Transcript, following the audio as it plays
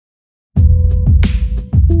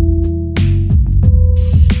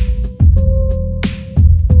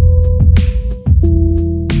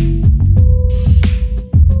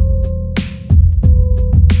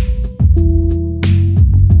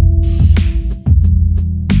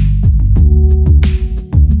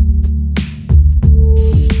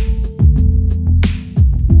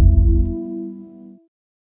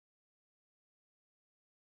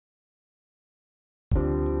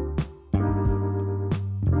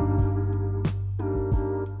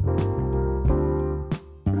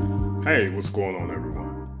Hey, what's going on,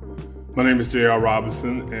 everyone? My name is J.R.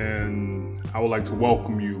 Robinson, and I would like to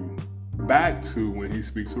welcome you back to When He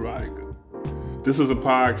Speaks Erotica. This is a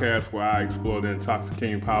podcast where I explore the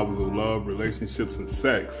intoxicating powers of love, relationships, and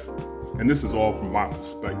sex, and this is all from my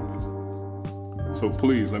perspective. So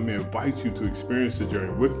please, let me invite you to experience the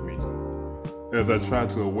journey with me as I try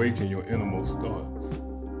to awaken your innermost thoughts.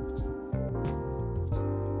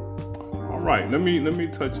 All right, let me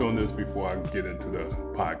touch on this before I get into the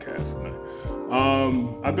podcast tonight.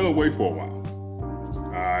 I've been away for a while.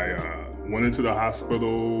 I went into the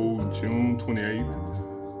hospital June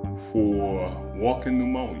 28th for walking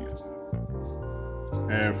pneumonia.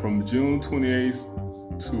 And from June 28th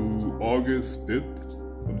to August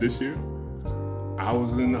 5th of this year, I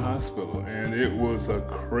was in the hospital, and it was a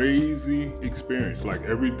crazy experience. Like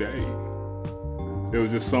every day, there was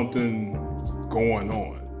just something going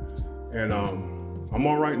on. And I'm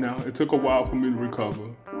all right now. It took a while for me to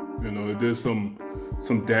recover. You know, it did some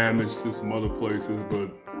damage to some other places,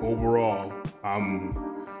 but overall, I'm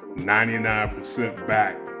 99%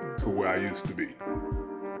 back to where I used to be.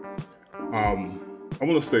 I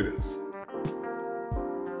want to say this.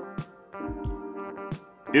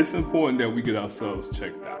 It's important that we get ourselves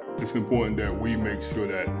checked out. It's important that we make sure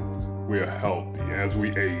that we're healthy as we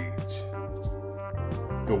age.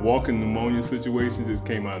 The walking pneumonia situation just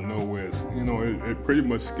came out of nowhere. It pretty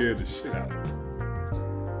much scared the shit out of me.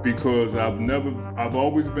 Because I've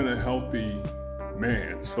always been a healthy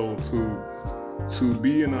man. So to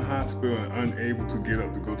be in a hospital and unable to get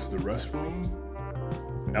up to go to the restroom,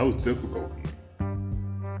 that was difficult for me.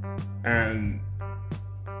 And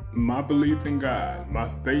my belief in God, my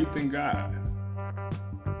faith in God,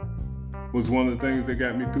 was one of the things that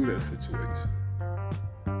got me through that situation.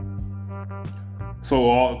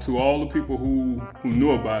 So to all the people who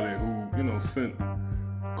knew about it, who sent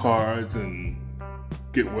cards and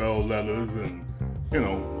get well letters and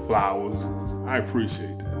flowers, I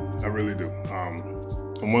appreciate that. I really do. I'm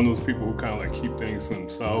one of those people who kind of like keep things to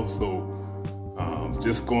themselves. So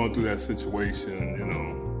just going through that situation,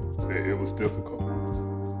 it was difficult.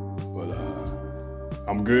 But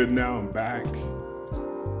I'm good now. I'm back.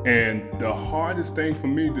 And the hardest thing for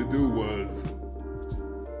me to do was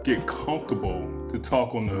get comfortable to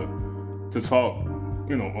talk on the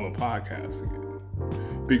podcast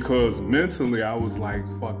again. Because mentally I was like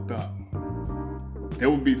fucked up. There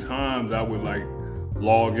would be times I would like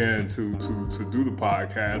log in to do the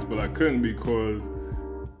podcast, but I couldn't because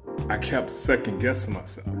I kept second guessing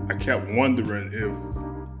myself. I kept wondering if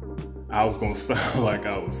I was gonna sound like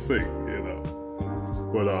I was sick,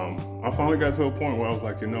 But I finally got to a point where I was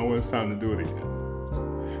like, it's time to do it again.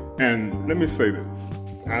 And let me say this.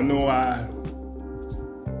 I know I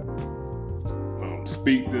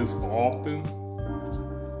speak this often,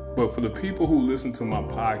 but for the people who listen to my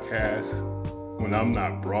podcast when I'm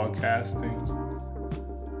not broadcasting,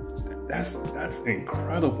 that's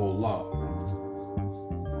incredible love.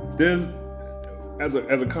 There's as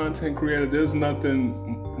a content creator, there's nothing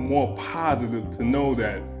more positive to know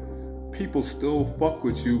that people still fuck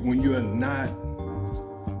with you when you're not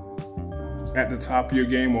at the top of your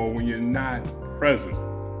game or when you're not present,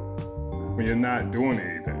 when you're not doing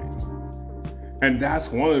anything. And that's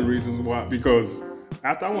one of the reasons why, because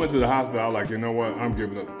after I went to the hospital, I was like, you know what, I'm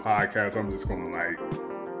giving up the podcast. I'm just going to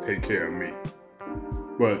take care of me.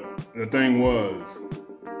 But the thing was,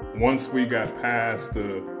 once we got past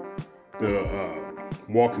the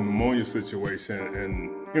walking pneumonia situation and,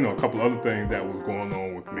 a couple other things that was going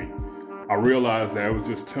on with me, I realized that it was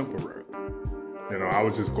just temporary. I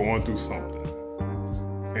was just going through something.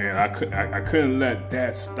 And I couldn't let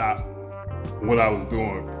that stop what I was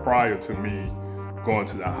doing prior to me going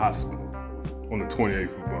to the hospital on the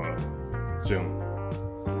 28th of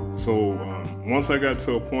June. So once I got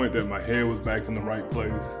to a point that my head was back in the right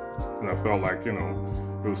place, and I felt like, it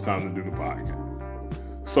was time to do the podcast.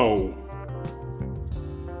 So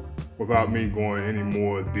without me going any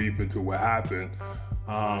more deep into what happened,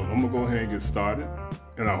 I'm going to go ahead and get started.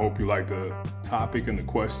 And I hope you like the topic and the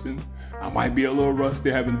question. I might be a little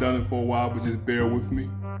rusty, haven't done it for a while, but just bear with me.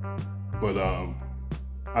 But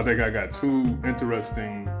I think I got two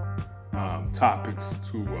interesting topics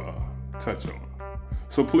to touch on.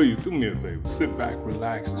 So please do me a favor. Sit back,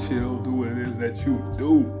 relax, chill, do what it is that you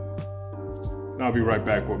do. And I'll be right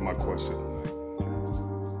back with my question tonight.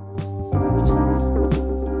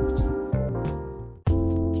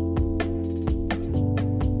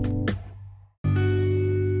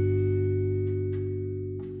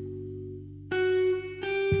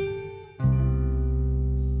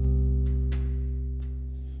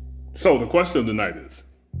 So the question of the night is,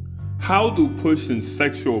 how do pushing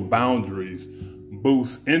sexual boundaries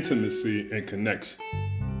boosts intimacy and connection.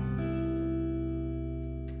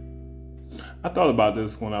 I thought about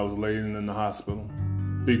this when I was laying in the hospital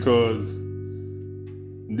because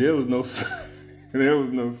there was no there was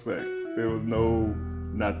no sex. There was no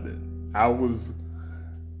nothing. I was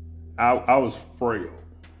frail.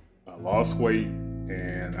 I lost weight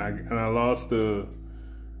and I lost the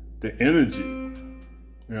energy, and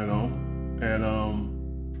a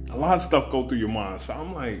lot of stuff go through your mind. So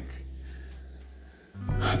I'm like,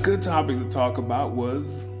 a good topic to talk about was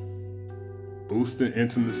boosting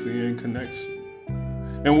intimacy and connection.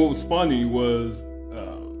 And what was funny was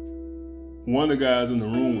one of the guys in the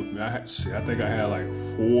room with me, I think I had like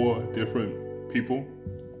 4 different people,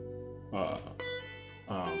 not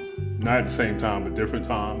at the same time, but different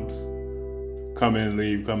times. Come in,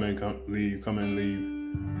 leave, come in, leave, come in, leave.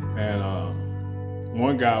 And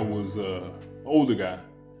one guy was older guy.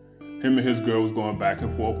 Him and his girl was going back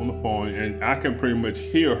and forth on the phone, and I can pretty much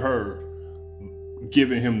hear her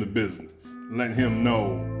giving him the business, letting him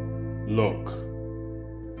know, look,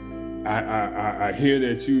 I hear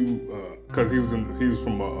that you, because he was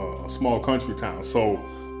from a small country town, so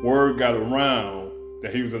word got around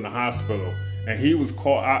that he was in the hospital, and he was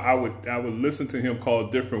called. I would listen to him call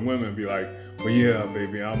different women and be like, well, yeah,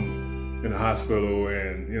 baby, I'm in the hospital,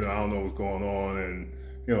 and I don't know what's going on, and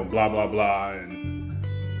blah blah blah, and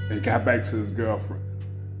he got back to his girlfriend.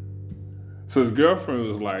 So his girlfriend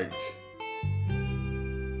was like,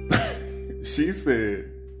 she said,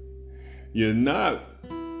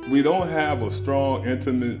 we don't have a strong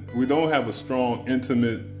intimate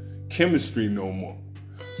chemistry no more.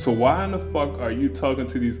 So why in the fuck are you talking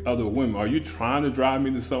to these other women? Are you trying to drive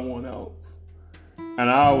me to someone else? And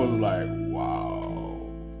I was like, wow,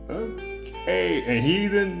 okay. And he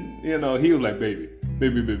didn't, he was like, baby.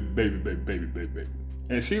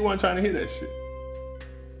 And she wasn't trying to hear that shit.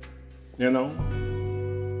 And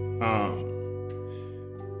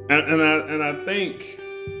I think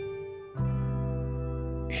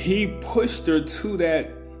he pushed her to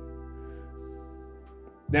that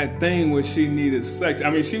thing where she needed sex. I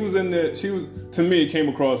mean, she was to me, it came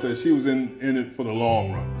across as she was in it for the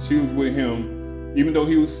long run. She was with him, even though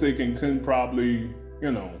he was sick and couldn't probably,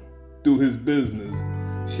 do his business.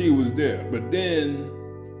 She was there. But then,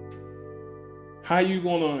 how you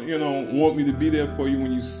gonna, want me to be there for you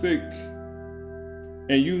when you sick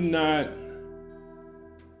and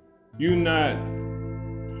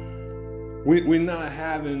we're not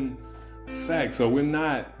having sex, or we're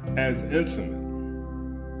not as intimate.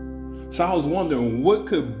 So I was wondering, what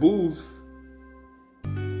could boost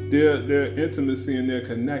their intimacy and their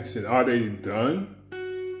connection? Are they done?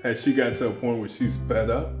 Has she got to a point where she's fed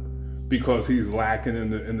up because he's lacking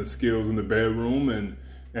in the skills in the bedroom,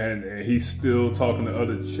 and he's still talking to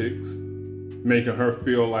other chicks, making her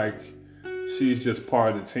feel like she's just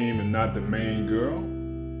part of the team and not the main girl?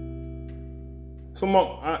 So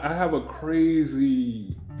I have a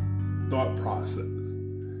crazy thought process.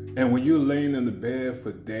 And when you're laying in the bed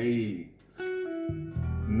for days,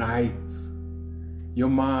 nights, your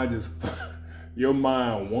mind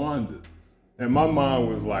wanders. And my mind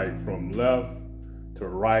was like from left to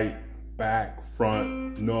right, back,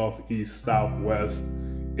 front, north, east, south, west.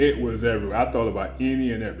 It was everywhere. I thought about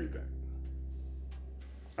any and everything.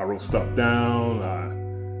 I wrote stuff down.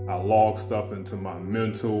 I logged stuff into my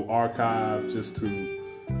mental archive just to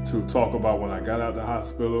talk about when I got out of the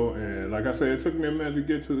hospital. And like I said, it took me a minute to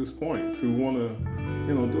get to this point to want to,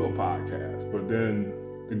 do a podcast. But then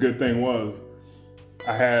the good thing was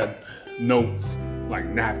I had notes like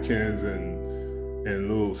napkins and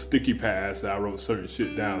little sticky pads that I wrote certain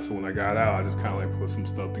shit down. So when I got out, I just kind of like put some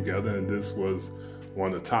stuff together, and this was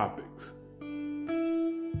one of the topics.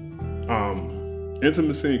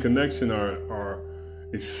 Intimacy and connection are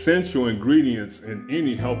essential ingredients in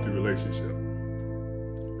any healthy relationship.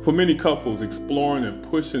 For many couples, exploring and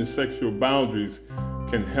pushing sexual boundaries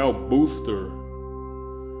can help booster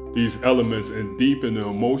these elements and deepen the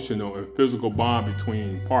emotional and physical bond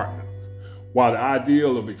between partners. While the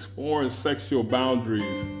ideal of exploring sexual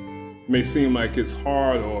boundaries may seem like it's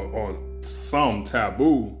hard or some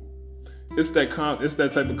taboo, it's that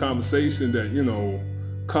type of conversation that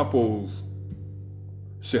couples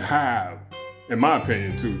should have, in my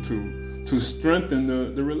opinion, to strengthen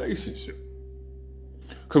the relationship.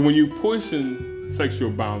 Because when you pushing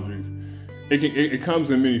sexual boundaries, it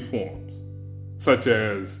comes in many forms, such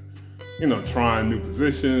as trying new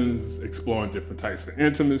positions, exploring different types of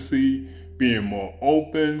intimacy, being more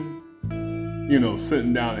open,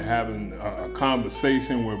 sitting down and having a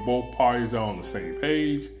conversation where both parties are on the same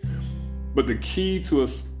page. But the key to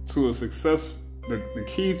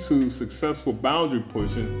successful boundary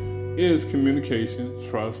pushing is communication,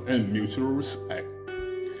 trust, and mutual respect.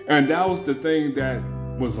 And that was the thing that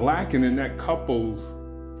was lacking in that couple's,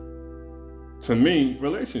 to me,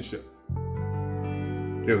 relationship.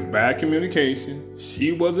 There was bad communication.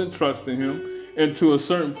 She wasn't trusting him. And to a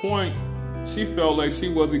certain point, she felt like she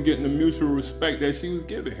wasn't getting the mutual respect that she was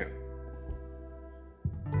giving him.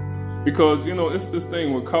 Because, it's this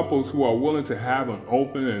thing with couples who are willing to have an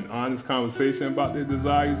open and honest conversation about their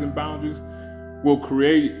desires and boundaries will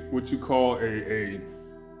create what you call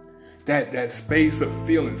that space of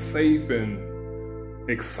feeling safe and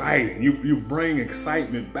exciting. You bring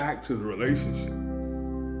excitement back to the relationship.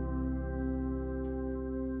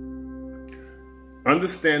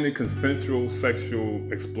 Understanding consensual sexual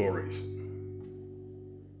exploration.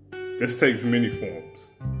 This takes many forms,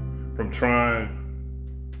 from trying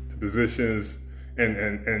to positions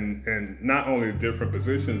and not only different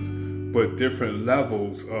positions, but different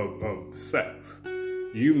levels of sex.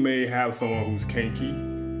 You may have someone who's kinky,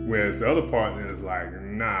 whereas the other partner is like,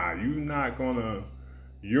 nah, you're not gonna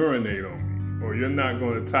urinate on me, or you're not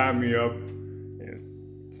gonna tie me up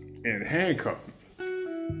and handcuff me.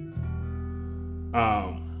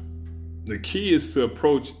 The key is to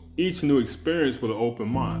approach each new experience with an open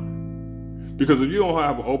mind. Because if you don't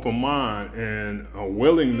have an open mind and a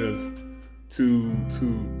willingness to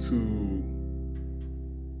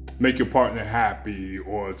make your partner happy,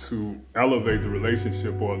 or to elevate the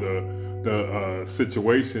relationship or the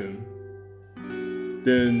situation,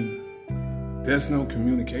 then there's no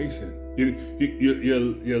communication.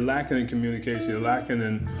 You're lacking in communication. You're lacking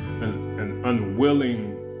in an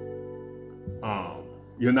unwilling.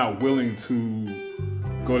 You're not willing to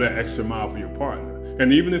go that extra mile for your partner.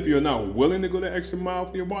 And even if you're not willing to go that extra mile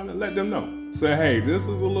for your partner, let them know. Say, hey, this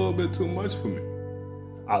is a little bit too much for me.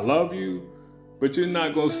 I love you, but you're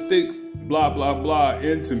not going to stick blah, blah, blah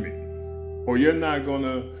into me. Or you're not going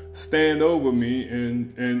to stand over me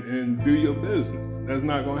and do your business. That's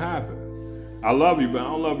not going to happen. I love you, but I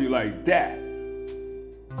don't love you like that.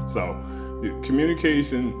 So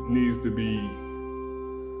communication needs to be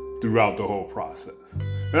throughout the whole process.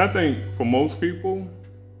 And I think for most people,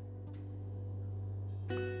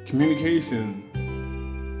 communication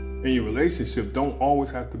in your relationship don't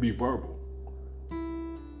always have to be verbal.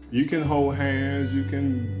 You can hold hands, you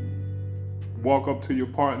can walk up to your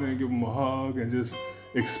partner and give them a hug and just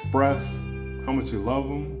express how much you love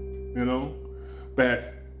them,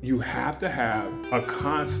 But you have to have a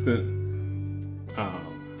constant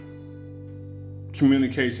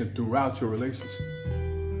communication throughout your relationship.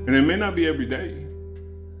 And it may not be every day,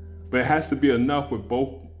 but it has to be enough with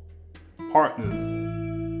both partners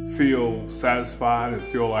feel satisfied and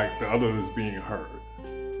feel like the other is being heard.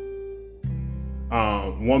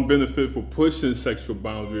 One benefit for pushing sexual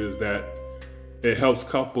boundaries is that it helps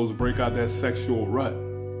couples break out that sexual rut,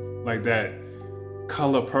 like that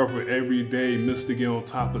color purple every day, Mr. Get on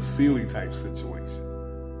top of Sealy type situation.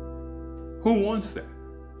 Who wants that?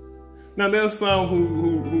 Now there's some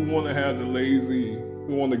who want to have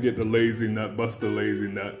who want to get the lazy nut, bust the lazy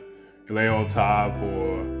nut, lay on top,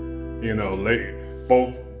 or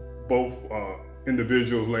both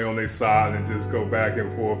individuals lay on their side and just go back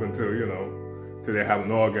and forth until they have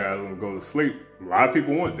an orgasm and go to sleep. A lot of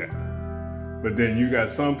people want that, but then you got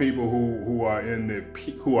some people who are in their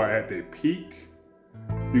peak, who are at their peak.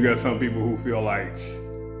 You got some people who feel like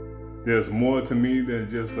there's more to me than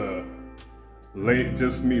just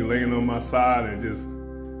me laying on my side and just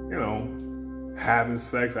having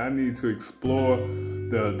sex. I need to explore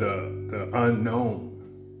the unknown.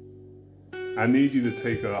 I need you to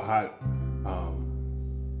take get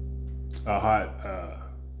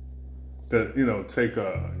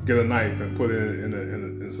a knife and put it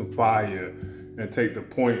in some fire and take the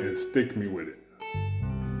point and stick me with it.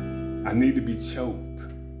 I need to be choked.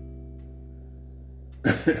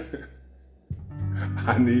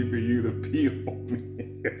 I need for you to pee on me.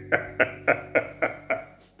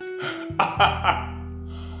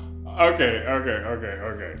 Okay.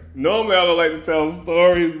 Normally I don't like to tell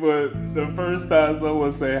stories, but the first time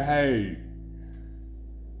someone say, hey,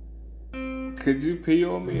 could you pee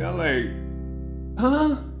on me? I'm like,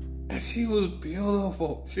 huh? And she was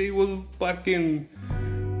beautiful. She was fucking,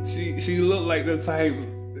 she looked like the type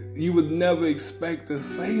you would never expect to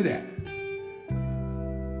say that.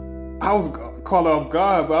 I was caught off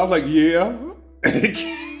guard, but I was like, yeah.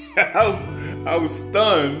 I was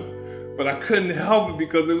stunned, but I couldn't help it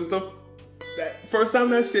because it was that first time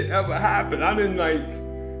that shit ever happened. I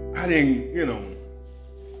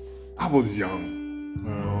was young,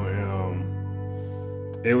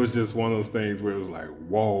 and it was just one of those things where it was like,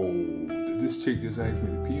 whoa, did this chick just ask me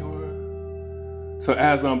to pee on her? So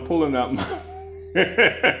as I'm pulling out my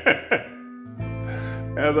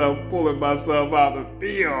As I'm pulling myself out to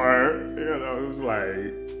feel her, it was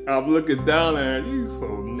like, I'm looking down at her, you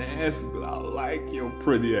so nasty, but I like your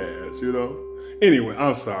pretty ass, Anyway,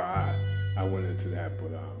 I'm sorry I went into that,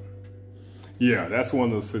 but yeah, that's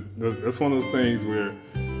one of those things where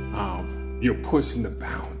you're pushing the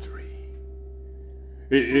boundary.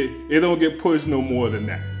 It don't get pushed no more than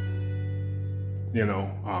that.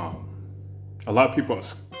 A lot of people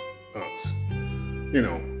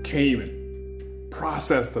can't even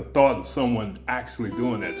process the thought of someone actually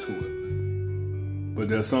doing that to it. But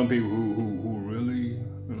there's some people who really,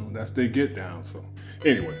 that's their get down. So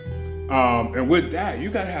anyway, and with that, you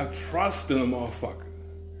gotta have trust in a motherfucker.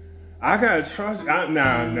 I gotta trust. I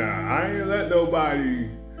ain't let nobody,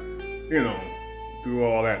 do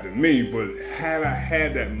all that to me. But had I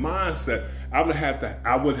had that mindset, I would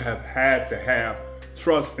have had to have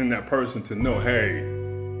trust in that person to know, hey,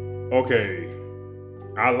 okay,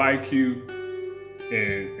 I like you,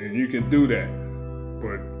 and you can do that.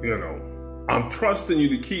 But I'm trusting you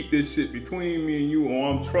to keep this shit between me and you, or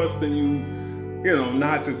I'm trusting you,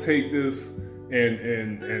 not to take this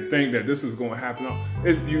and think that this is going to happen.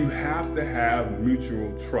 You have to have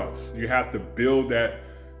mutual trust. You have to build that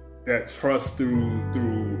trust through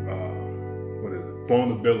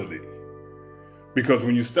vulnerability. Because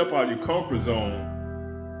when you step out of your comfort zone,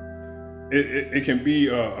 it can be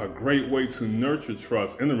a great way to nurture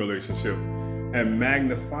trust in a relationship and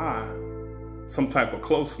magnify some type of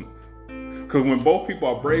closeness. Because when both people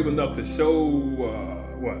are brave enough to show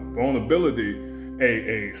vulnerability,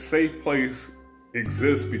 a safe place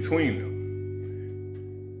exists between them,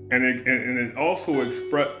 and it also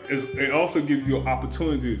gives you an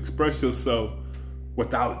opportunity to express yourself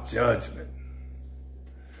without judgment.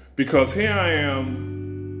 Because here I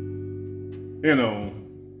am,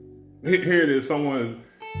 here it is, someone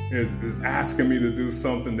is asking me to do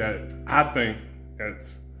something that I think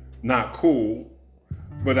that's not cool,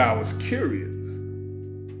 but I was curious.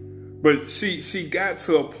 But she got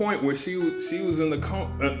to a point where she was in a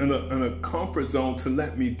comfort zone to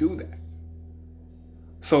let me do that.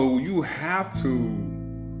 So you have to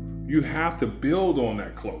build on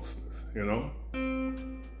that closeness,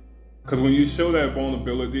 Because when you show that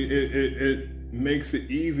vulnerability, it makes it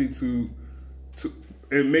easy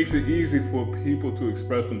for people to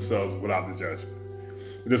express themselves without the judgment.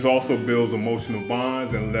 This also builds emotional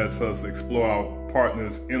bonds and lets us explore our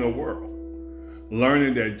partner's inner world,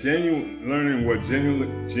 learning what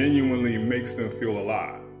genuinely makes them feel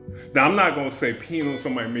alive. Now, I'm not going to say peeing on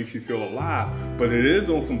somebody makes you feel alive, but it is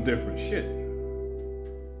on some different shit.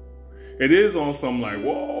 It is on some like,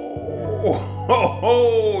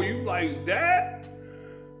 whoa, you like that?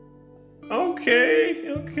 Okay.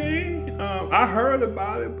 I heard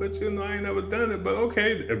about it, but I ain't never done it. But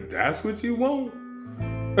okay, if that's what you want.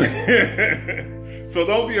 So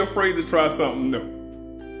don't be afraid to try something new.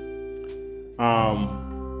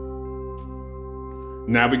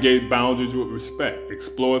 Navigate boundaries with respect.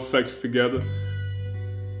 Exploring sex together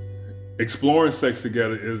is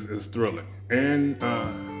thrilling and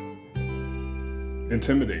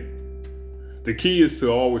intimidating. The key is to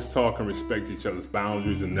always talk and respect each other's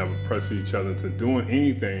boundaries and never pressure each other into doing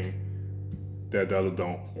anything that the other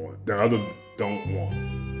don't want.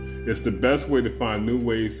 It's the best way to find new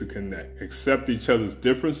ways to connect, accept each other's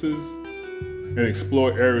differences, and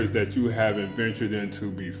explore areas that you haven't ventured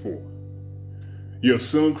into before. You'll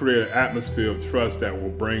soon create an atmosphere of trust that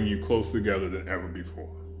will bring you closer together than ever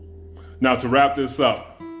before. Now, to wrap this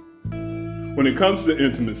up, when it comes to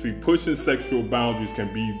intimacy, pushing sexual boundaries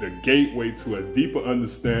can be the gateway to a deeper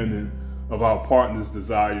understanding of our partner's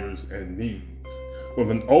desires and needs.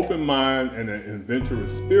 With an open mind and an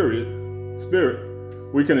adventurous spirit,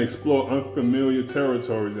 we can explore unfamiliar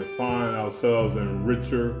territories and find ourselves in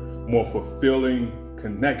richer, more fulfilling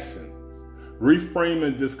connections.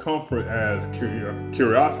 Reframing discomfort as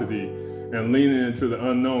curiosity and leaning into the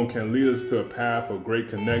unknown can lead us to a path of great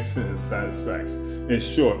connection and satisfaction. In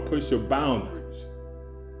short, push your boundaries.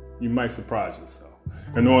 You might surprise yourself.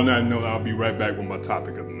 And on that note, I'll be right back with my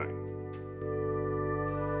topic of the night.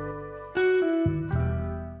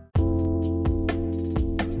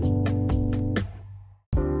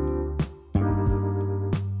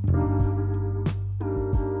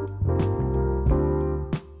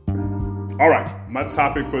 All right, my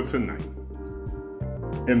topic for tonight.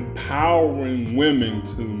 Empowering women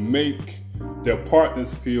to make their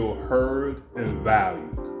partners feel heard and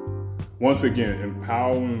valued. Once again,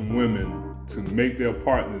 empowering women to make their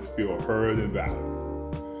partners feel heard and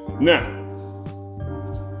valued. Now,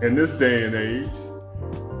 in this day and age,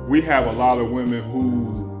 we have a lot of women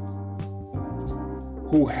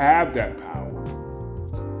who have that power,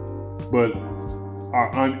 but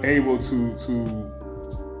are unable to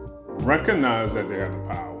recognize that they have the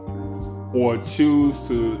power, or choose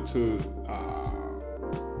to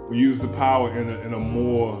use the power in a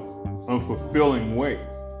more unfulfilling way,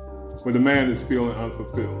 where the man is feeling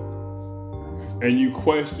unfulfilled. And you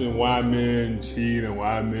question why men cheat and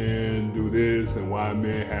why men do this and why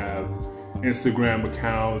men have Instagram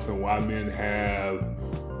accounts and why men have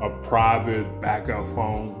a private backup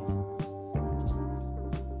phone.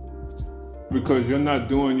 Because you're not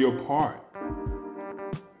doing your part.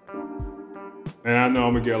 And I know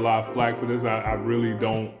I'm gonna get a lot of flack for this. I really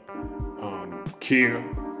don't care,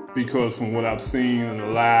 because from what I've seen in the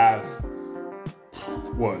last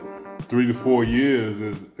 3 to 4 years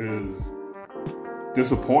is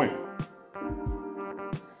disappointing.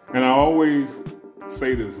 And I always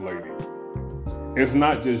say this, ladies, it's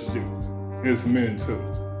not just you, it's men too,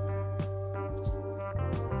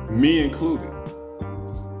 me included.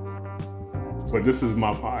 But this is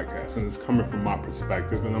my podcast, and it's coming from my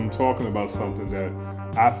perspective, and I'm talking about something that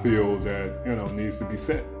I feel that needs to be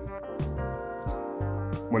said.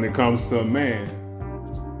 When it comes to a man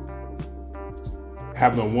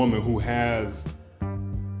having a woman who has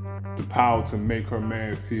the power to make her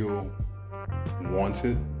man feel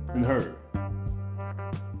wanted and heard.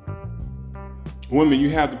 Women, you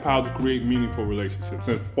have the power to create meaningful relationships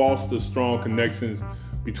and foster strong connections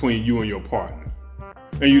between you and your partner.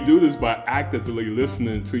 And you do this by actively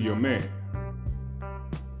listening to your man.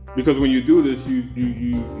 Because when you do this,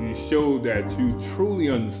 you show that you truly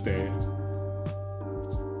understand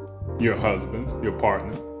your husband, your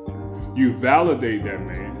partner. You validate that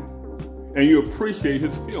man, and you appreciate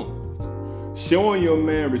his feelings. Showing your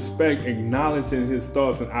man respect, acknowledging his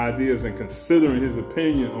thoughts and ideas, and considering his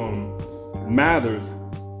opinion on matters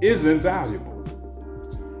is invaluable.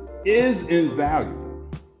 Is invaluable.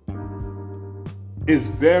 Is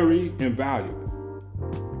very invaluable.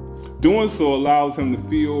 Doing so allows him to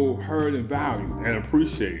feel heard and valued and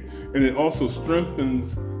appreciated, and it also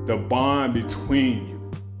strengthens the bond between you.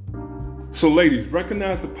 So ladies,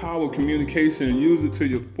 recognize the power of communication and use it to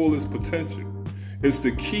your fullest potential. It's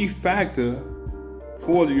the key factor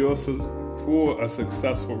for a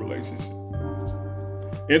successful relationship.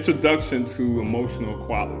 Introduction to emotional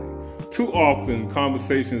equality. Too often,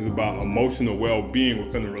 conversations about emotional well-being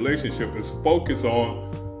within a relationship is focused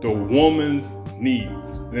on the woman's needs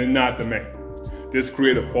and not the man. This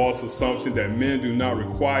creates a false assumption that men do not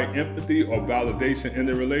require empathy or validation in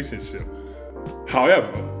their relationship.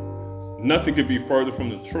 However, nothing could be further from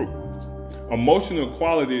the truth. Emotional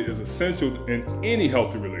equality is essential in any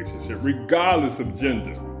healthy relationship, regardless of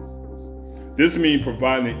gender. This means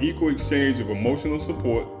providing an equal exchange of emotional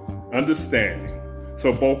support, understanding,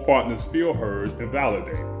 so both partners feel heard and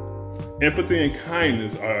validated. Empathy and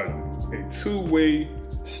kindness are a two-way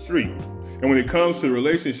street. And when it comes to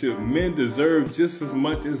relationship, men deserve just as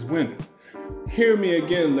much as women. Hear me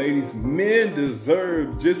again, ladies. Men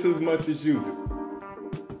deserve just as much as you do.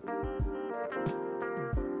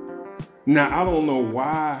 Now, I don't know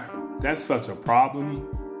why that's such a problem.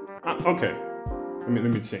 Okay, let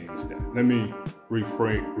me change that. Let me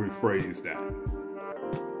rephrase that.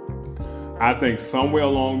 I think somewhere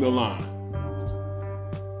along the line,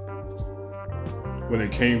 when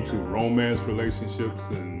it came to romance relationships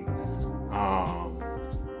and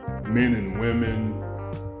men and women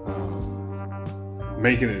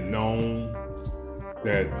making it known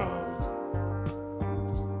that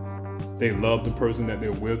they love the person that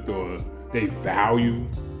they're with, or they value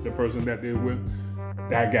the person that they're with,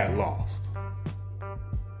 that got lost.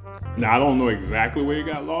 Now, I don't know exactly where it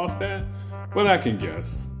got lost at, but I can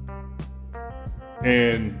guess.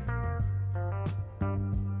 And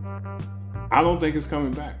I don't think it's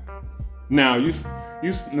coming back. Now, no,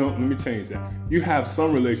 let me change that. You have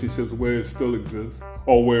some relationships where it still exists,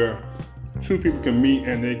 or where two people can meet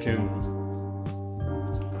and they can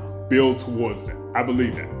build towards that. I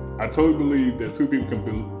believe that. I totally believe that two people can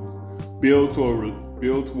build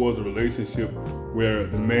towards a relationship where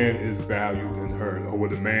the man is valued and heard, or where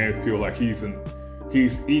the man feel like he's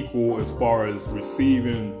equal as far as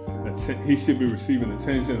receiving. He should be receiving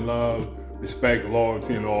attention, love, respect,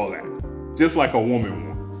 loyalty, and all that, just like a woman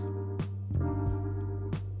wants.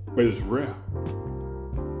 But it's rare.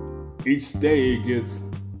 Each day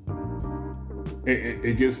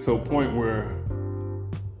it gets to a point where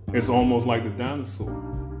it's almost like the dinosaur.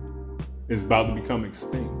 It's about to become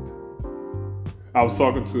extinct. I was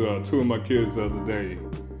talking to two of my kids the other day,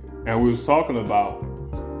 and we was talking about,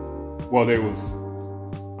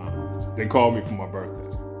 they called me for my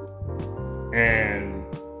birthday. And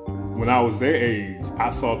when I was their age, I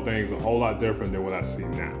saw things a whole lot different than what I see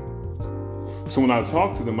now. So when I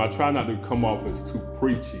talk to them, I try not to come off as too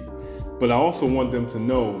preachy, but I also want them to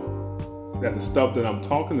know that the stuff that I'm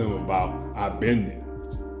talking to them about, I've been there.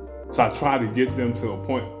 So I try to get them to a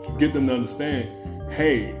point, get them to understand,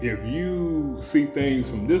 hey, if you see things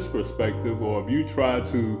from this perspective, or if you try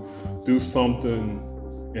to do something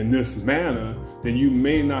in this manner, then you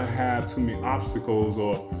may not have too many obstacles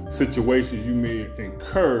or situations you may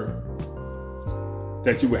incur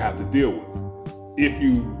that you would have to deal with. If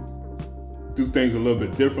you do things a little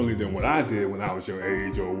bit differently than what I did when I was your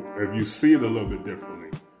age, or if you see it a little bit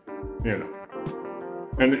differently, you know.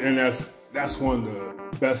 And that's one of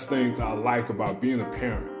the best things I like about being a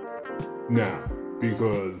parent now,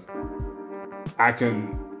 because I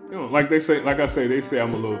can, you know, like I say, they say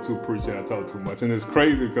I'm a little too preachy and I talk too much. And it's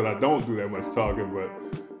crazy because I don't do that much talking, but,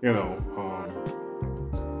 you know,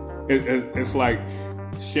 it's like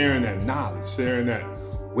sharing that knowledge, sharing that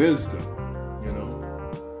wisdom, you know.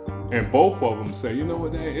 And both of them say, you know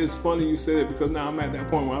what, Dad, it's funny you said it, because now I'm at that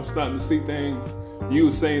point where I'm starting to see things you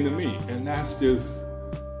were saying to me. And that's just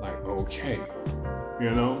like, okay,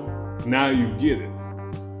 you know, now you get it.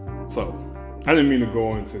 So I didn't mean to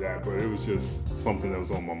go into that, but it was just something that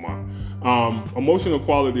was on my mind. Emotional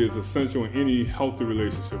quality is essential in any healthy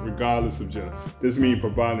relationship, regardless of gender. This means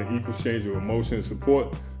providing an equal exchange of emotion and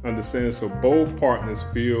support, understanding so both partners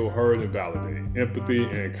feel heard and validated. Empathy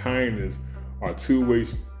and kindness are two-way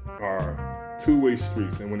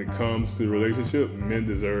streets, and when it comes to the relationship, men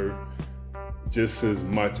deserve just as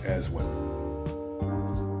much as women.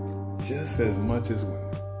 Just as much as women.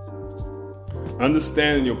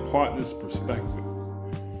 Understanding your partner's perspective.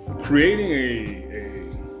 Creating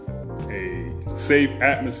a safe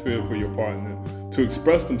atmosphere for your partner to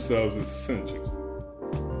express themselves is essential.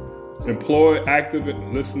 Employ active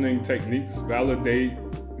listening techniques,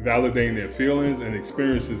 validating their feelings and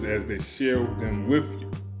experiences as they share them with you.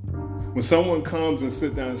 When someone comes and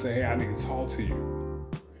sit down and say, hey, I need to talk to you,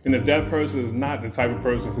 and if that person is not the type of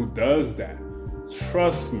person who does that,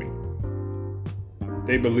 trust me,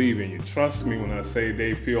 they believe in you. Trust me when I say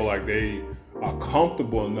they feel like they are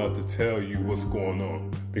comfortable enough to tell you what's going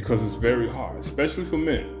on, because it's very hard, especially for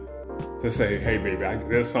men, to say, hey, baby,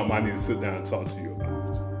 there's something I need to sit down and talk to you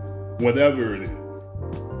about, whatever it is,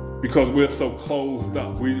 because we're so closed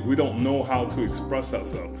up. We don't know how to express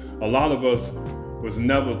ourselves. A lot of us was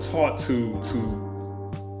never taught to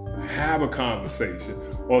have a conversation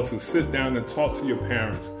or to sit down and talk to your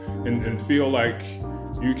parents and feel like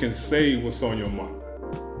you can say what's on your mind.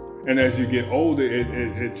 And as you get older,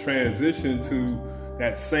 it transitions to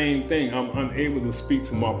that same thing. I'm unable to speak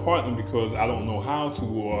to my partner because I don't know how to,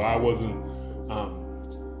 or I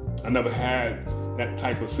never had that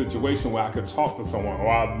type of situation where I could talk to someone,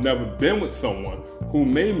 or I've never been with someone who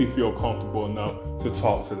made me feel comfortable enough to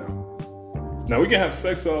talk to them. Now, we can have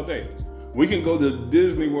sex all day. We can go to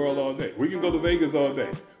Disney World all day. We can go to Vegas all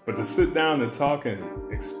day. But to sit down and talk and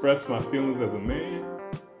express my feelings as a man,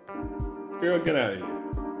 girl, get out of here.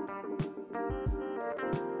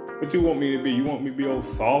 What you want me to be? You want me to be old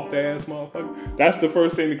soft ass motherfucker? That's the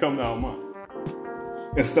first thing that comes out of my mind.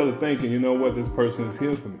 Instead of thinking, you know what, this person is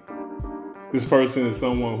here for me. This person is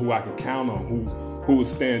someone who I can count on, who will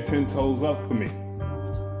stand 10 toes up for me.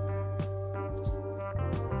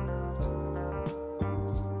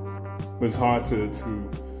 But it's hard to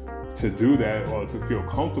do that, or to feel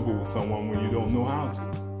comfortable with someone when you don't know how to.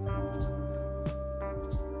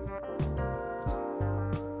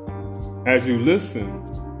 As you listen,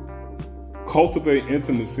 cultivate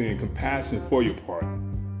intimacy and compassion for your partner.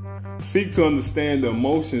 Seek to understand the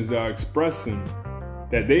emotions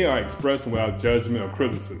that they are expressing without judgment or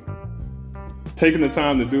criticism. Taking the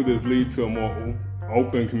time to do this leads to a more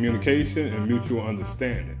open communication and mutual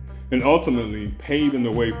understanding, and ultimately paving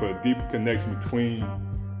the way for a deeper connection between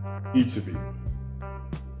each of you.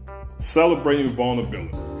 Celebrating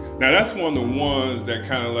vulnerability. Now, that's one of the ones that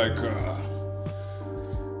kind of like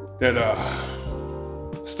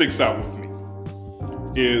sticks out with me,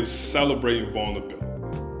 is celebrating vulnerability.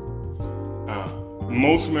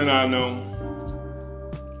 Most men I know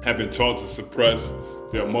have been taught to suppress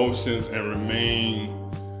their emotions and remain,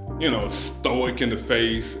 stoic in the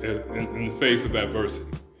face of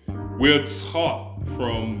adversity. We're taught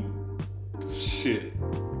from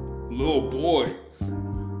little boys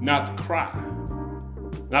not to cry,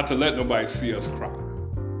 not to let nobody see us cry.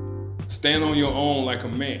 Stand on your own like a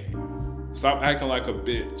man. Stop acting like a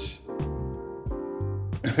bitch.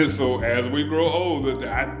 So as we grow older,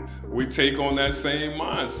 we take on that same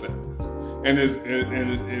mindset, and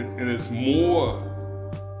it's more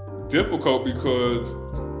difficult because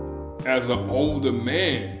as an older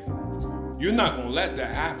man, you're not gonna let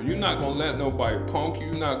that happen. You're not gonna let nobody punk you.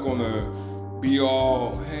 You're not gonna be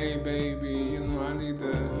all, hey baby, I need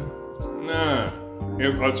to. Nah.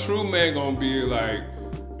 If a true man gonna be like,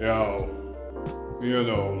 yo,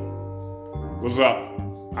 what's up?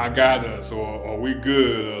 I got us, or we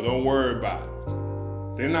good, or don't worry about it.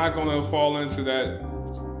 They're not gonna fall into that,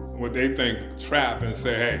 what they think, trap and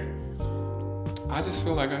say, hey, I just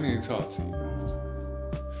feel like I need to talk to you.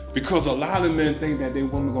 Because a lot of men think that their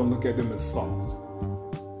woman gonna look at them as soft.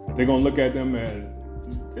 They're gonna look at them as,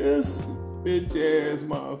 this bitch ass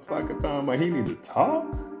motherfucker talking about he need to talk.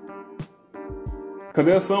 Cause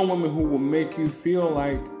there's some women who will make you feel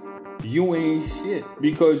like you ain't shit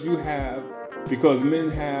because men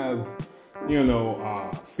have,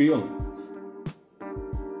 feelings,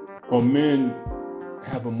 or men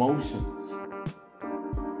have emotions.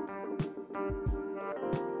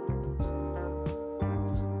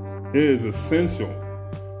 It is essential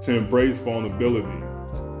to embrace vulnerability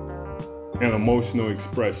and emotional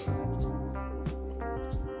expression,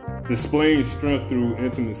 displaying strength through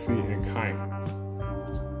intimacy and kindness.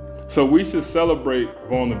 So we should celebrate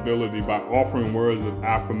vulnerability by offering words of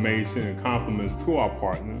affirmation and compliments to our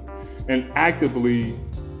partner and actively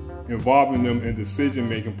involving them in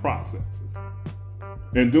decision-making processes.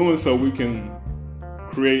 In doing so, we can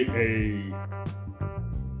create a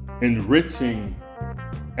enriching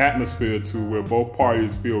atmosphere to where both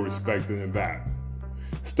parties feel respected and valued.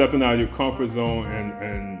 Stepping out of your comfort zone,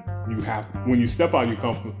 and when you step out of your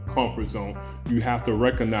comfort zone, you have to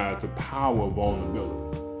recognize the power of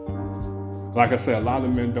vulnerability. Like I said, a lot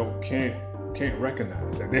of men can't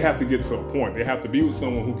recognize that. They have to get to a point. They have to be with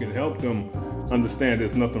someone who can help them understand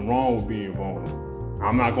there's nothing wrong with being vulnerable.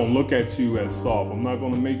 I'm not going to look at you as soft. I'm not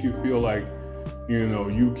going to make you feel like,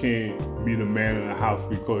 you can't be the man in the house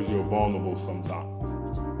because you're vulnerable sometimes.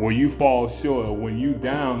 When you fall short or when you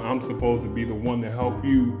down, I'm supposed to be the one to help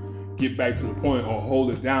you get back to the point or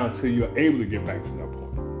hold it down until you're able to get back to that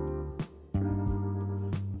point.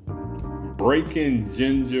 Breaking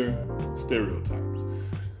gender stereotypes.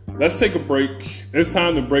 Let's take a break. It's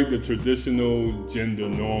time to break the traditional gender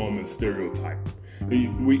norm and stereotype.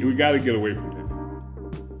 We got to get away from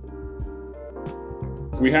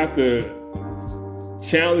that. We have to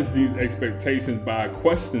challenge these expectations by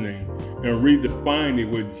questioning and redefining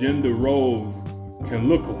what gender roles can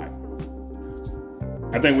look like.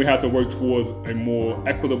 I think we have to work towards a more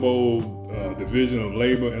equitable division of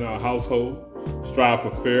labor in our household, strive for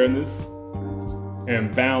fairness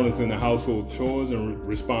and balance in the household chores and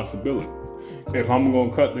responsibilities. If I'm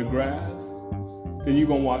going to cut the grass, then you're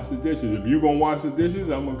going to wash the dishes. If you're going to wash the dishes,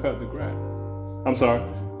 I'm going to cut the grass. I'm sorry.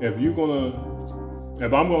 If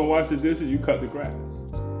I'm going to wash the dishes, you cut the grass.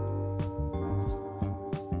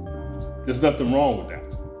 There's nothing wrong with that.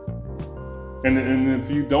 And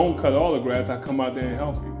if you don't cut all the grass, I come out there and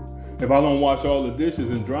help you. If I don't wash all the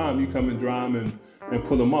dishes and dry them, you come and dry them and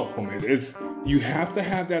put them up for me. You have to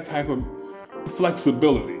have that type of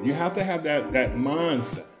flexibility. You have to have that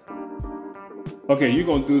mindset. Okay, you're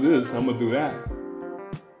going to do this, I'm going to do that.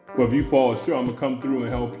 But if you fall short, I'm going to come through and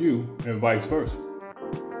help you, and vice versa.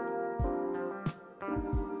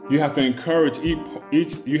 You have to encourage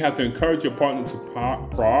you have to encourage your partner to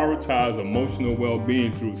prioritize emotional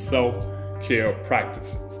well-being through self-care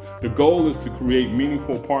practices. The goal is to create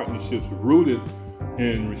meaningful partnerships rooted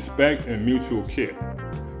in respect and mutual care.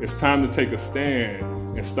 It's time to take a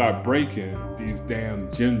stand and start breaking these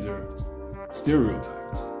damn gender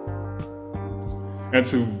stereotypes. And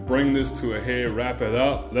to bring this to a head, wrap it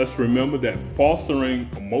up, let's remember that fostering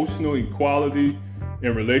emotional equality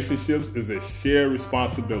in relationships is a shared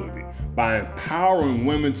responsibility. By empowering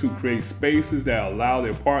women to create spaces that allow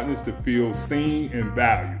their partners to feel seen and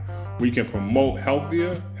valued, we can promote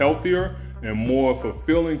healthier and more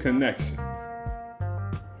fulfilling connections.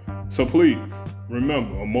 So please,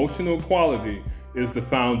 remember, emotional equality is the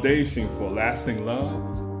foundation for lasting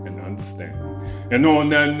love and understanding. And on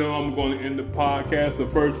that note, I'm going to end the podcast, the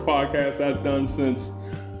first podcast I've done since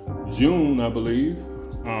June, I believe.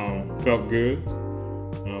 Felt good.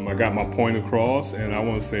 I got my point across, and I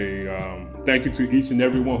want to say thank you to each and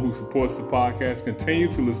everyone who supports the podcast. Continue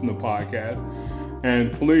to listen to podcasts,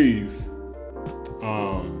 and please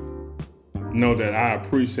know that I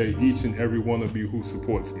appreciate each and every one of you who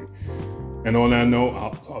supports me. And on that note,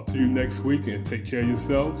 I'll talk to you next week, and take care of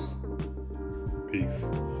yourselves. Peace.